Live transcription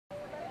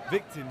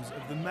Victims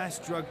of the mass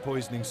drug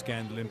poisoning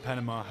scandal in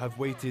Panama have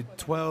waited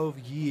 12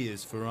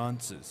 years for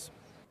answers.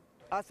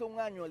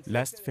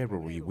 Last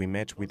February, we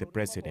met with the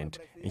president,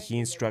 and he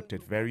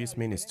instructed various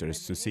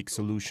ministers to seek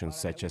solutions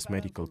such as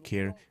medical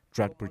care,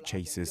 drug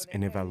purchases,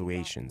 and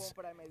evaluations.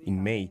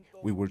 In May,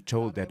 we were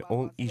told that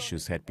all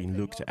issues had been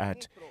looked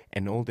at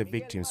and all the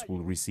victims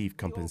will receive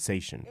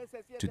compensation.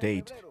 To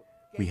date,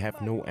 we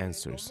have no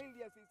answers.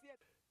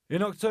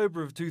 In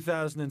October of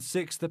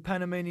 2006, the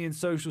Panamanian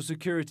Social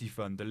Security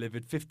Fund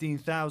delivered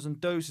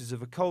 15,000 doses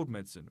of a cold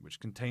medicine which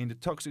contained a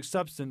toxic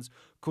substance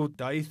called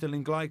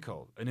diethylene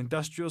glycol, an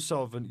industrial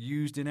solvent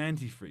used in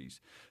antifreeze.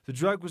 The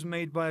drug was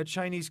made by a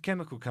Chinese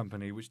chemical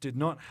company which did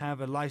not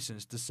have a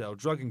license to sell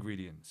drug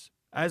ingredients.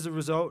 As a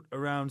result,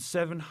 around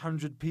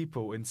 700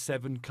 people in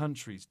 7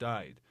 countries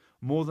died.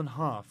 More than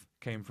half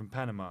came from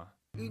Panama.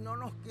 They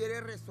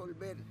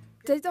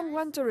don't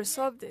want to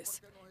resolve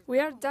this. We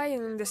are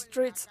dying in the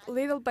streets,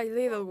 little by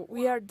little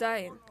we are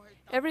dying.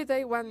 Every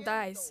day one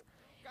dies.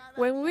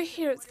 When we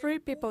hear 3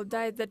 people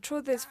died, the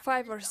truth is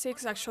 5 or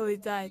 6 actually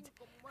died,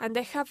 and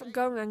they have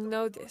gone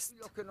unnoticed.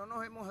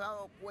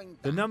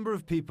 The number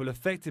of people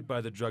affected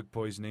by the drug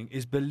poisoning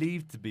is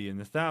believed to be in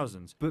the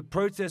thousands, but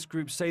protest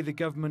groups say the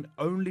government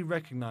only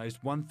recognized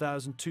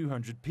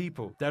 1,200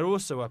 people. They're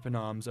also up in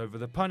arms over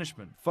the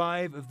punishment.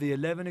 5 of the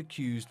 11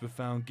 accused were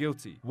found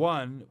guilty.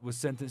 1 was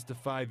sentenced to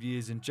 5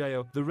 years in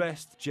jail, the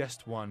rest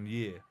just 1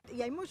 year.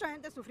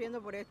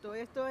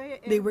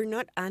 They were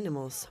not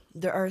animals.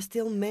 There are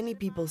still many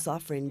people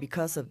suffering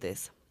because of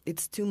this.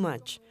 It's too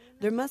much.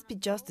 There must be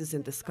justice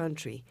in this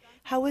country.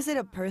 How is it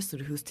a person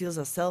who steals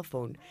a cell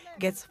phone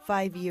gets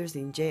 5 years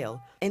in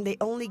jail and they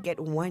only get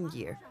 1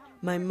 year?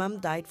 My mom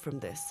died from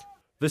this.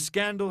 The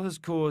scandal has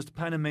caused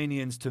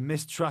Panamanians to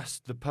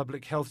mistrust the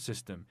public health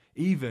system,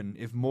 even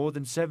if more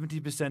than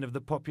 70% of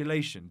the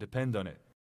population depend on it.